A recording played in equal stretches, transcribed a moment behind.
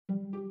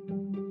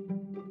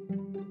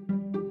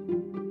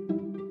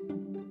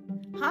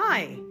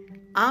Hi,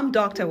 I'm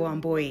Dr.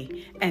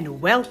 Wamboi,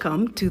 and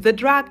welcome to the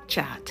Drug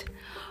Chat.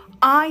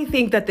 I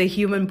think that the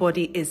human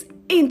body is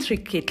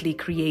intricately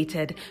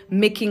created,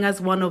 making us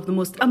one of the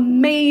most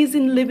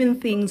amazing living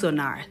things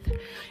on earth.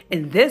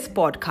 In this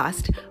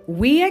podcast,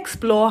 we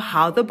explore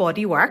how the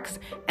body works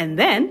and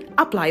then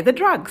apply the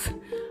drugs.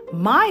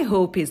 My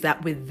hope is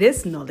that with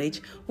this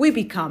knowledge, we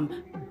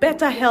become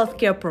better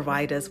healthcare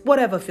providers,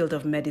 whatever field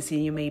of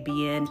medicine you may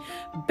be in,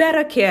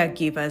 better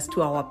caregivers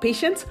to our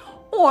patients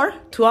or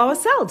to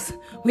ourselves.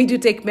 We do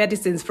take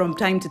medicines from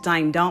time to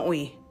time, don't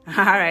we?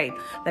 All right,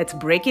 let's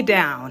break it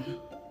down.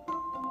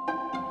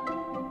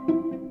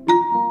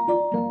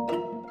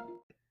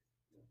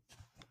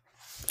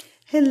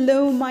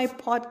 Hello, my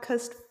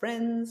podcast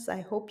friends. I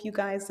hope you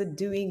guys are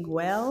doing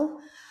well.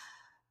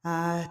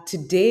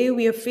 Today,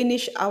 we have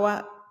finished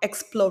our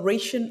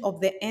exploration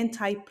of the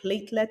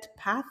antiplatelet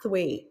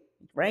pathway,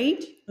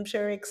 right? I'm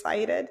sure you're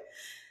excited.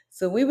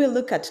 So, we will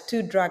look at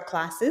two drug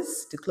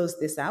classes to close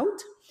this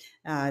out.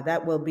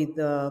 That will be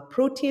the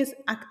protease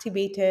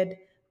activated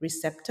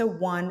receptor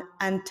 1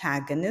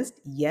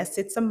 antagonist. Yes,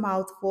 it's a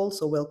mouthful,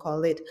 so we'll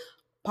call it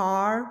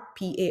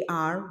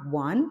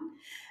PAR1.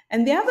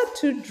 And the other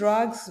two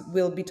drugs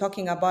we'll be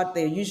talking about,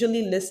 they're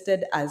usually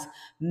listed as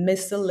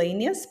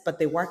miscellaneous, but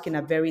they work in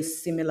a very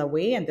similar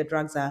way. And the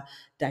drugs are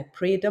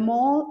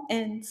dipredamol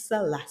and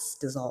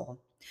salastazole.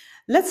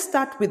 Let's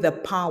start with the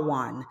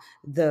PAR1,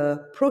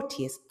 the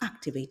protease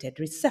activated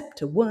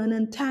receptor 1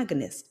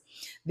 antagonist.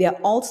 They are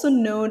also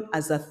known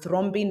as a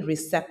thrombin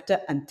receptor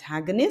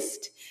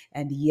antagonist.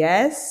 And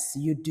yes,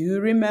 you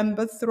do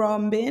remember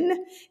thrombin.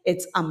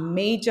 It's a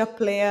major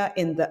player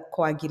in the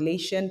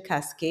coagulation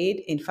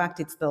cascade. In fact,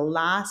 it's the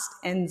last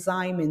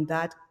enzyme in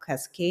that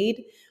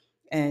cascade.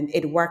 And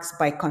it works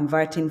by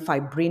converting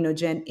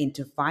fibrinogen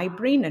into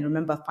fibrin. And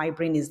remember,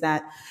 fibrin is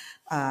that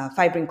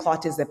fibrin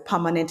clot is a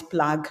permanent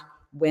plug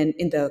when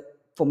in the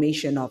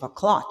formation of a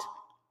clot.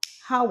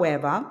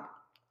 However,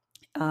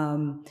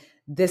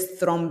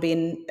 this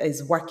thrombin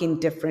is working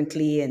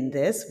differently in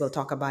this. We'll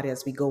talk about it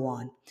as we go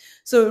on.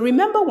 So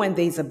remember, when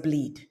there's a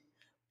bleed,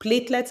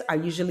 platelets are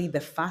usually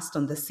the first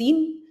on the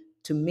scene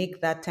to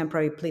make that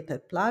temporary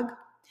platelet plug,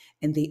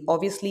 and they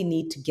obviously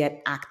need to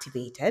get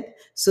activated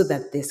so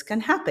that this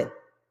can happen.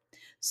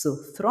 So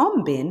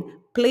thrombin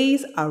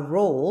plays a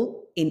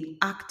role in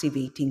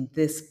activating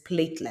these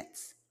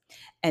platelets.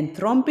 And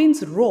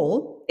thrombin's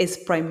role is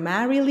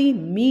primarily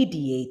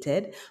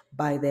mediated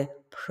by the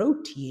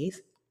protease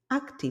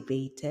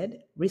activated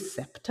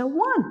receptor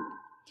 1.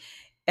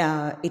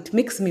 It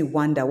makes me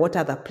wonder what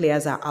other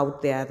players are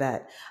out there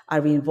that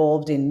are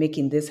involved in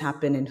making this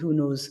happen, and who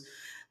knows,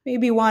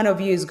 maybe one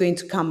of you is going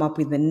to come up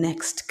with the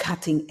next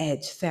cutting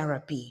edge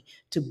therapy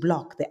to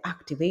block the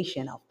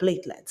activation of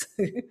platelets.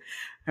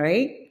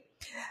 Right?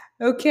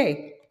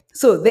 Okay,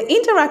 so the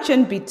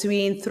interaction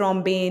between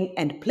thrombin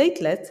and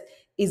platelets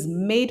is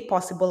made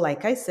possible,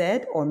 like I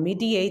said, or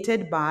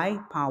mediated by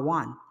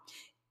PAR1.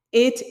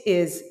 It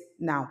is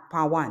now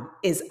PAR1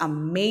 is a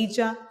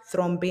major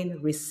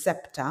thrombin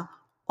receptor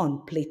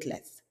on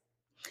platelets.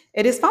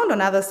 It is found on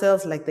other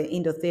cells like the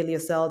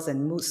endothelial cells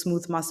and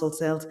smooth muscle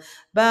cells,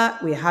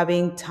 but we're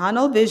having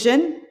tunnel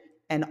vision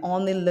and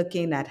only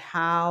looking at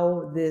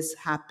how this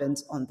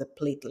happens on the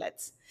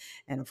platelets.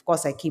 And of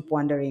course, I keep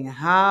wondering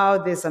how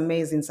this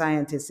amazing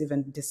scientist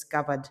even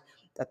discovered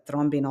that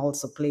thrombin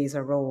also plays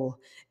a role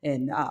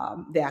in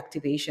the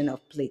activation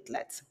of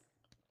platelets.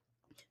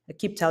 I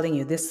keep telling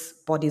you, these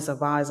bodies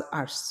of ours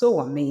are so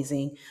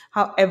amazing,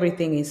 how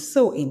everything is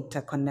so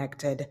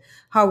interconnected,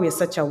 how we're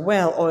such a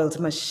well-oiled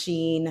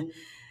machine.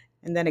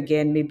 And then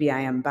again, maybe I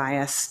am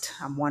biased.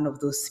 I'm one of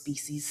those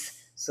species.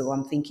 So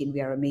I'm thinking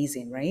we are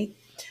amazing, right?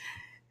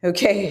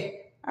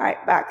 Okay. All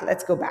right, back.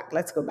 Let's go back.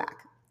 Let's go back.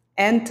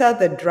 Enter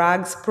the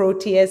drugs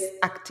protease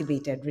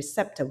activated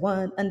receptor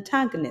 1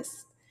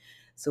 antagonists.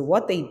 So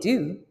what they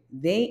do,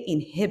 they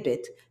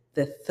inhibit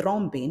the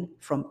thrombin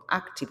from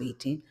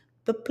activating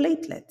the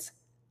platelets.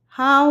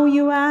 How,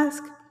 you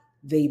ask?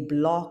 They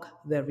block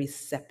the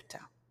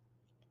receptor,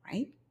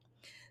 right?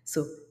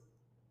 So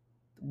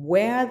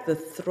where the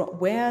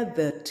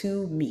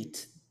two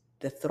meet,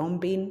 the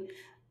thrombin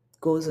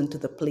goes into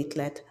the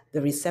platelet,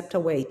 the receptor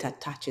where it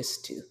attaches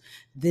to,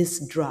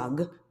 this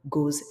drug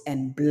goes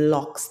and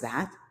blocks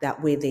that.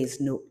 That way there's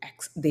no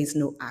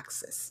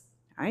access.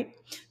 Right?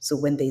 So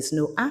when there's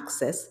no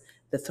access,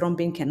 the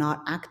thrombin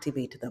cannot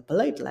activate the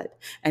platelet.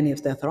 And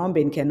if the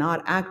thrombin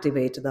cannot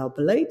activate the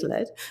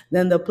platelet,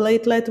 then the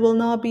platelet will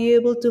not be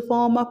able to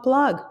form a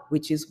plug,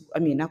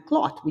 a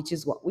clot, which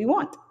is what we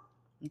want.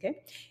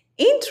 Okay.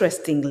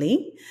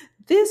 Interestingly,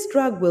 this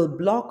drug will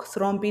block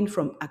thrombin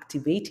from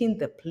activating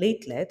the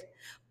platelet,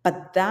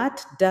 but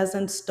that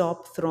doesn't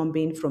stop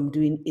thrombin from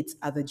doing its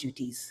other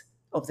duties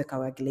of the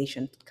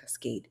coagulation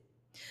cascade.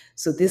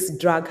 So this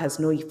drug has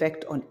no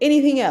effect on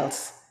anything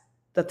else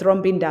the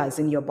thrombin does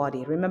in your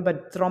body.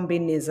 Remember,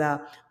 thrombin is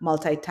a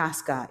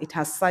multitasker. It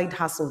has side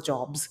hustle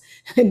jobs.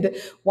 And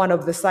one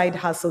of the side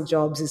hustle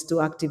jobs is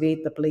to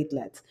activate the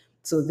platelets.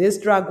 So this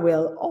drug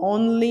will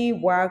only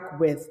work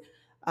with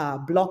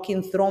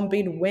blocking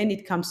thrombin when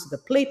it comes to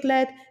the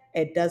platelet.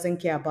 It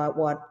doesn't care about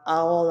what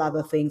all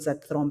other things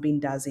that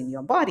thrombin does in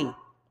your body.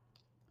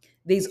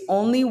 There's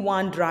only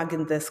one drug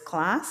in this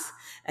class,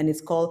 and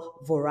it's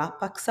called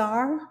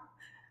Vorapaxar.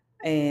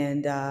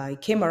 And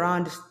it came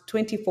around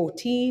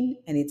 2014,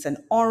 and it's an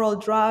oral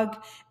drug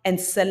and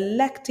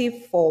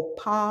selective for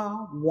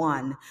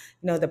PAR1.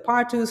 The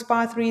PAR2s,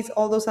 PAR3s,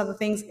 all those other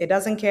things, it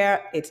doesn't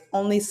care. It's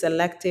only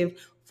selective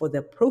for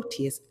the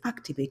protease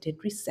activated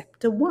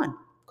receptor 1,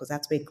 because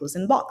that's where it goes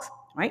in box,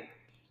 right?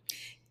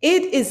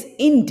 It is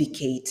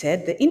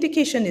indicated, the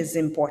indication is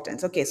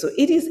important. Okay, so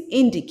it is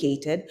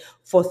indicated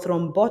for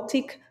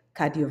thrombotic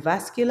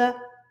cardiovascular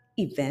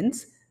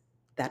events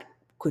that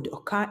could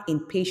occur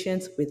in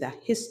patients with a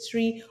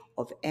history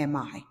of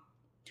MI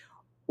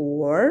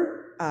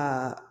or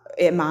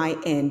MI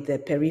and the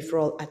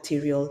peripheral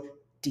arterial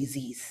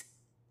disease.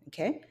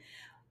 Okay,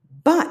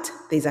 but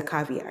there's a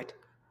caveat.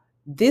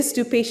 These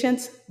two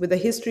patients with a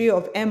history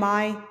of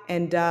MI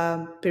and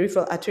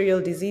peripheral arterial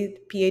disease,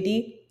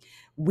 PAD,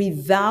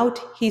 without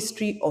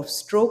history of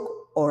stroke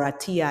or a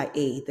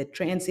TIA, the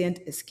transient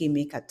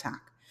ischemic attack.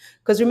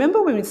 Because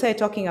remember when we started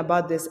talking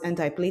about this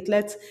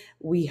antiplatelets,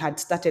 we had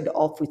started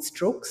off with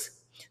strokes.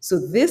 So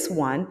this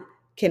one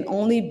can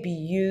only be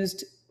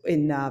used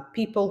in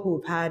people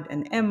who've had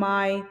an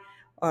MI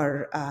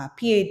or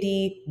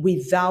PAD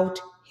without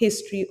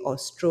history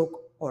of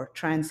stroke or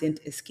transient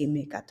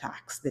ischemic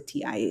attacks, the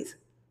TIAs.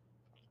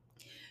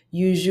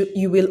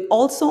 You will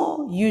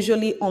also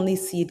usually only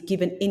see it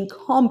given in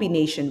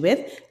combination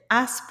with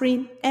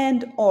aspirin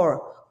and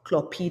or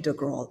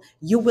clopidogrel.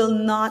 You will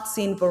not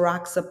see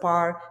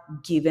Voraxapar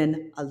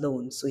given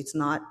alone. So it's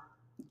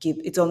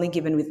only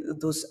given with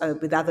those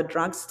with other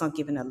drugs. It's not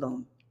given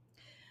alone.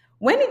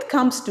 When it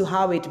comes to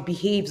how it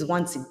behaves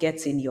once it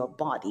gets in your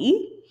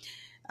body,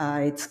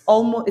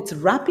 it's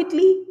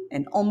rapidly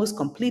and almost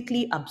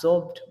completely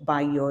absorbed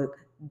by your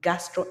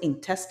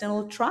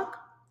gastrointestinal tract.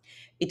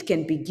 It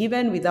can be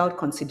given without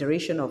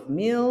consideration of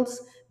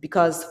meals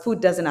because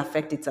food doesn't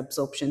affect its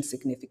absorption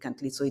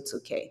significantly, so it's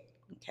okay.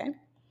 Okay.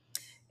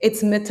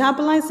 It's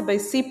metabolized by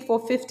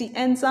CYP450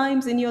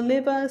 enzymes in your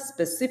liver,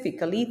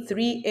 specifically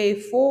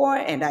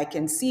 3A4, and I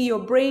can see your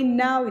brain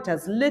now. It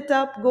has lit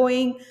up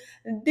going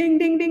ding,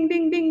 ding, ding,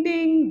 ding, ding,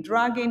 ding,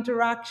 drug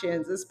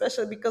interactions,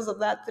 especially because of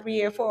that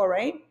 3A4,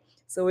 right?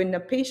 So when a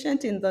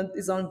patient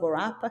is on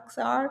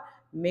Vorapaxar,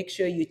 make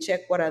sure you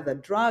check what are the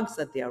drugs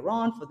that they are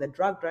on for the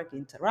drug-drug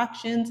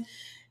interactions,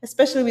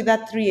 especially with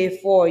that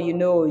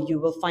 3A4, you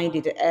will find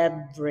it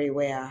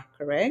everywhere,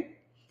 correct?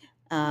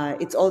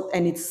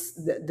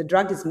 The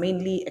drug is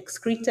mainly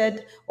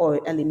excreted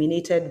or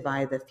eliminated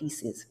by the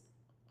feces.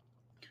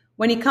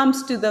 When it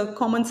comes to the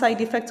common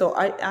side effects or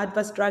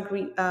adverse drug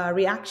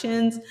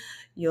reactions,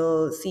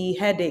 you'll see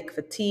headache,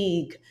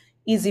 fatigue,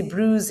 easy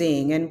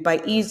bruising. And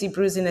by easy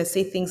bruising, I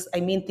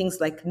mean things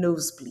like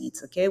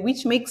nosebleeds, okay?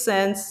 Which makes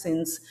sense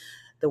since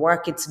the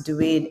work it's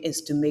doing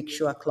is to make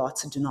sure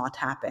clots do not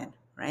happen,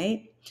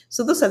 right?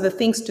 So those are the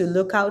things to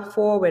look out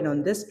for when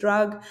on this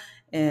drug.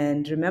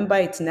 And remember,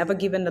 it's never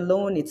given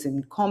alone. It's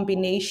in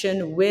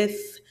combination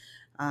with,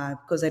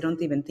 because I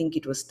don't even think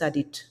it was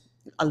studied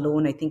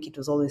alone. I think it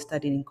was always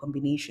studied in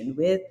combination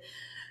with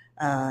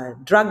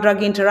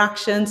drug-drug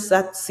interactions.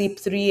 That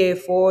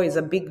CYP3A4 is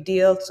a big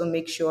deal, so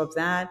make sure of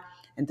that.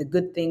 And the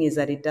good thing is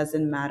that it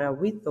doesn't matter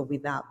with or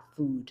without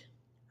food.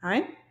 All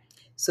right?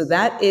 So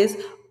that is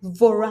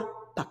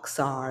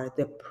Vorapaxar,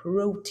 the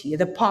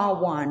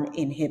PAR1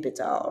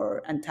 inhibitor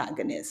or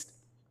antagonist.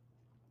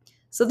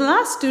 So the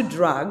last two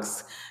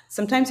drugs,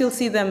 sometimes you'll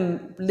see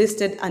them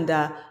listed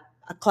under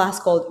a class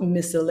called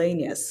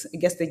Miscellaneous. I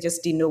guess they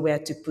just didn't know where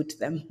to put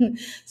them.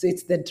 So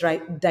it's the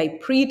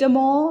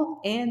dipridamole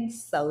and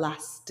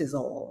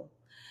salastazole.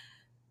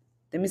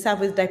 Let me start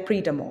with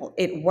dipridamole.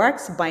 It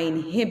works by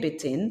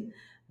inhibiting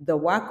the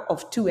work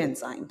of two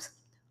enzymes,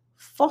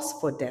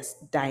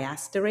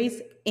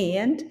 phosphodiesterase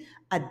and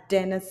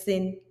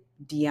adenosine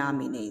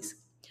deaminase,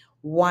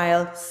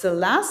 while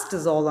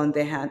salastazole, on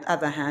the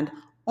other hand,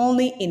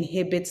 only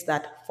inhibits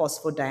that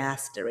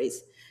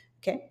phosphodiesterase.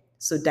 Okay,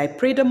 so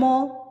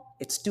dipridamole,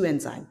 it's two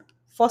enzymes,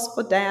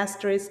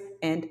 phosphodiesterase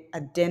and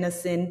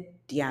adenosine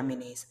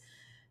deaminase.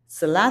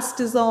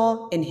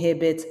 Salastazole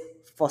inhibits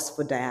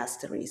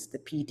phosphodiesterase, the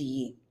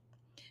PDE.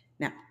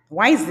 Now,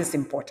 why is this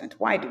important?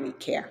 Why do we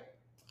care?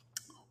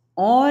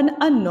 On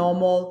a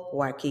normal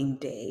working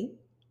day,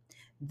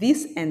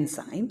 these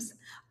enzymes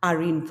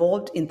are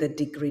involved in the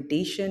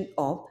degradation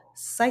of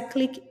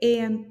cyclic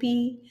AMP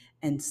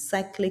and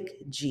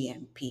cyclic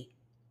GMP.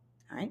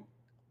 All right?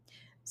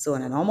 So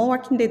on a normal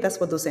working day, that's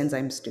what those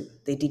enzymes do.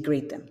 They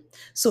degrade them.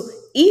 So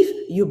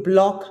if you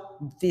block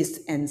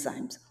these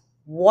enzymes,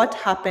 what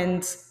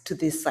happens to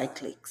these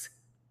cyclics?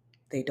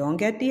 They don't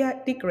get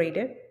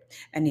degraded.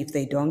 And if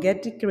they don't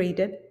get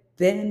degraded,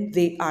 then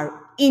they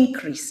are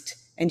increased.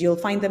 And you'll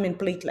find them in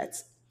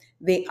platelets.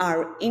 They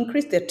are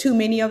increased. There are too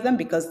many of them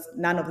because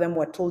none of them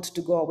were told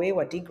to go away,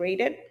 were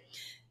degraded.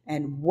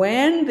 And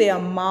when the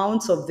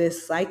amounts of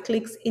these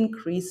cyclics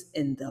increase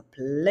in the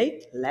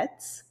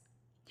platelets,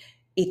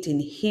 It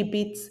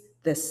inhibits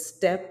the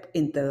step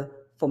in the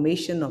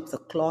formation of the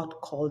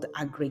clot called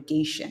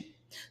aggregation.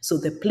 So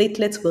the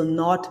platelets will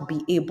not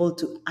be able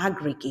to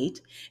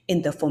aggregate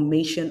in the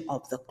formation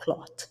of the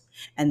clot.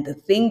 And the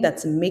thing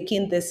that's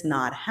making this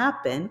not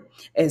happen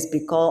is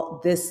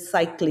because this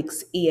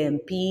cyclics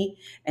AMP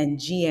and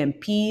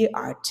GMP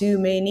are too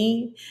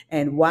many.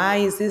 And why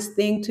is this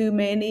thing too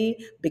many?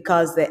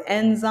 Because the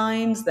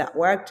enzymes that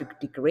work to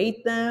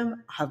degrade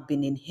them have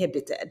been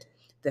inhibited.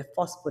 The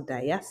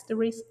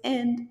phosphodiesterase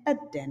and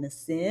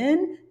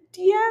adenosine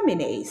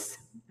deaminase.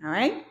 All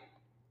right?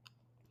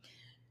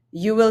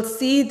 You will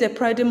see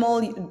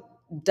dipridamole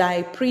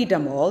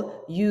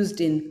used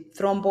in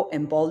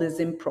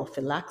thromboembolism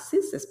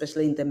prophylaxis,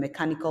 especially in the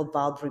mechanical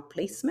valve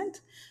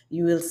replacement.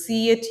 You will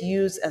see it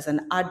used as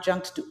an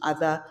adjunct to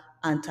other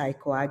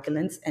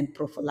anticoagulants and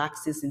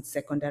prophylaxis in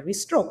secondary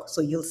stroke. So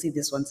you'll see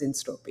these ones in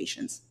stroke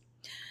patients.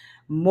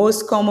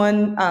 Most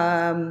common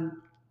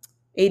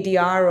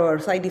ADR or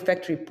side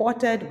effect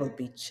reported will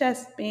be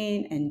chest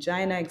pain,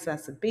 angina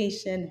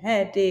exacerbation,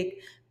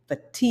 headache,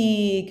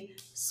 fatigue,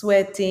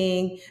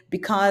 sweating,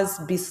 because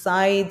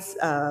besides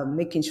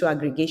making sure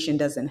aggregation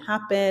doesn't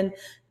happen,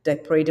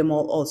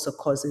 dipridamole also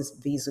causes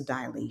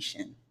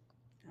vasodilation.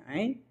 All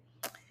right.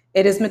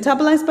 It is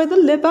metabolized by the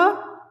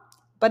liver,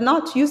 but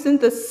not using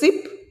the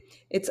SIP.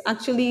 It's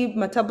actually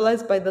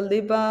metabolized by the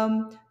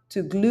liver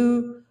to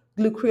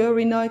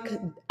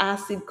glucuronic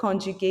acid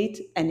conjugate,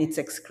 and it's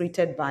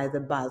excreted by the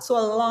bile. So a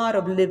lot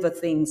of liver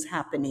things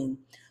happening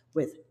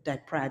with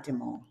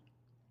dipridamole.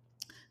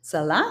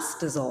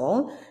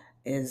 Salastazole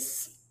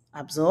is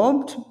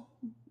absorbed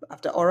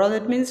after oral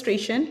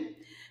administration.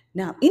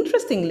 Now,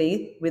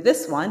 interestingly, with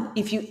this one,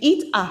 if you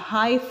eat a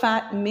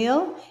high-fat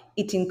meal,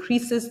 it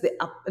increases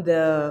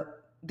the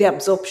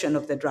absorption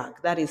of the drug.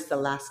 That is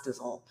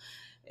salastazole.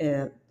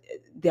 The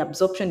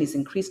absorption is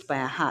increased by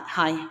a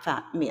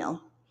high-fat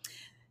meal.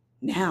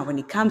 Now, when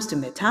it comes to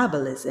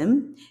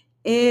metabolism,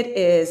 it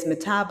is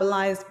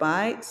metabolized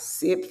by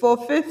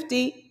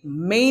CYP450,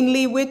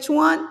 mainly which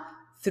one?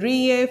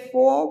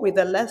 3A4 with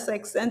a less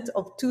extent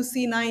of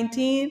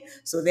 2C19.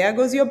 So there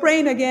goes your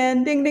brain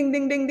again. Ding, ding,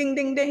 ding, ding, ding,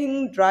 ding,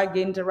 ding. Drug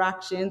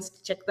interactions,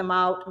 check them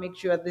out. Make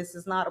sure this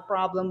is not a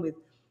problem with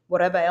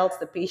whatever else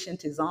the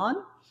patient is on.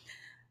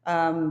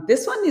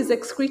 This one is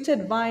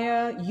excreted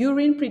via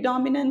urine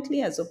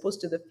predominantly as opposed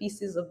to the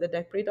feces of the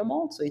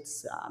dipridamole. So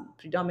it's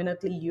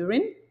predominantly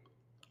urine.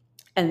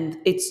 And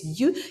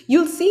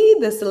you'll see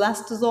the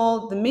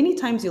salastazole, the many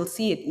times you'll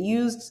see it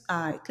used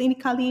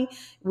clinically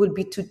would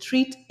be to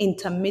treat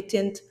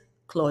intermittent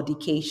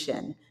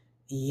claudication.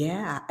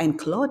 Yeah, and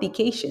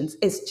claudications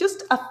is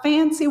just a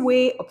fancy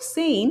way of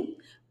saying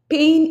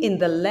pain in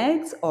the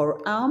legs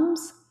or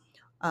arms,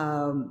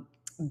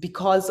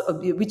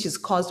 which is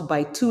caused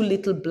by too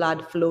little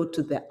blood flow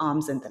to the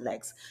arms and the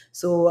legs.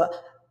 So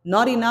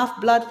not enough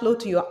blood flow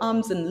to your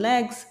arms and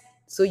legs,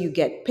 so you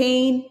get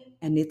pain,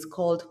 and it's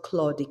called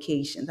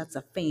claudication. That's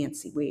a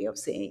fancy way of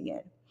saying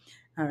it.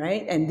 All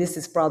right, and this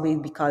is probably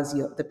because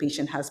the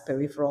patient has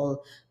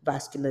peripheral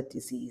vascular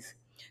disease.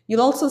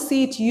 You'll also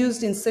see it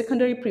used in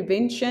secondary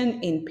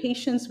prevention in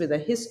patients with a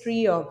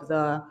history of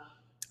the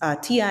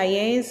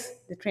TIAs,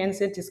 the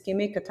transient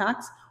ischemic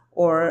attacks,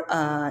 or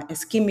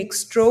ischemic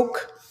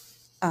stroke.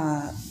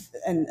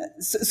 And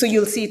so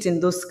you'll see it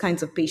in those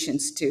kinds of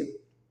patients too.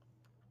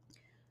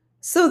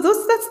 So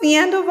that's the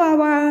end of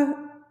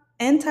our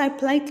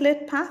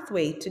antiplatelet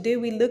pathway. Today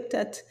we looked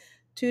at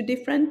two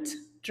different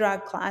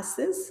drug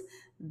classes,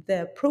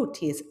 the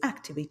protease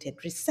activated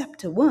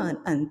receptor 1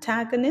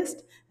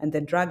 antagonist, and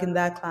the drug in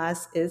that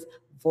class is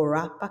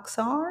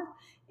vorapaxar,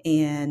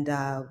 and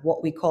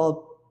what we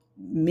call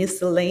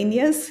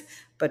miscellaneous,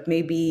 but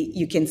maybe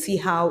you can see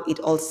how it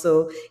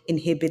also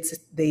inhibits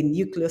the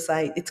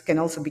nucleoside. It can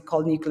also be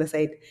called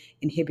nucleoside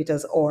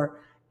inhibitors or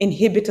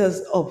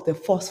inhibitors of the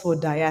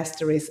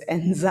phosphodiesterase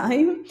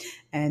enzyme,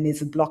 and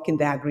is blocking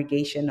the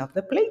aggregation of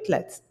the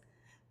platelets.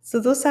 So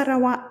those are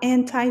our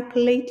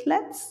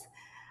antiplatelets.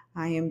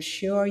 I am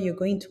sure you're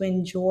going to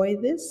enjoy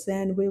this,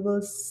 and we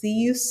will see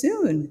you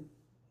soon.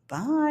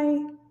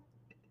 Bye.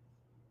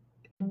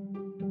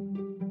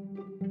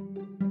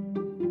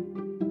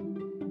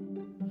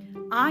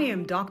 I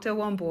am Dr.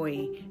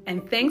 Wamboi,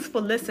 and thanks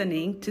for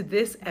listening to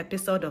this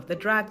episode of the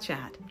Drag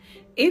Chat.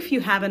 If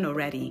you haven't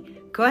already,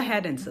 go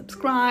ahead and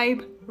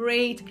subscribe,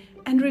 rate,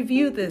 and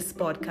review this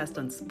podcast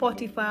on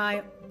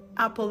Spotify,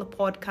 Apple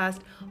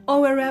Podcast,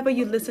 or wherever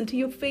you listen to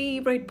your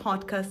favorite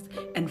podcasts.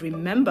 And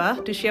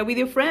remember to share with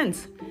your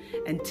friends.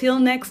 Until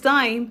next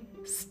time,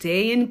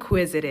 stay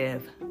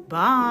inquisitive.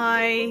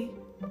 Bye.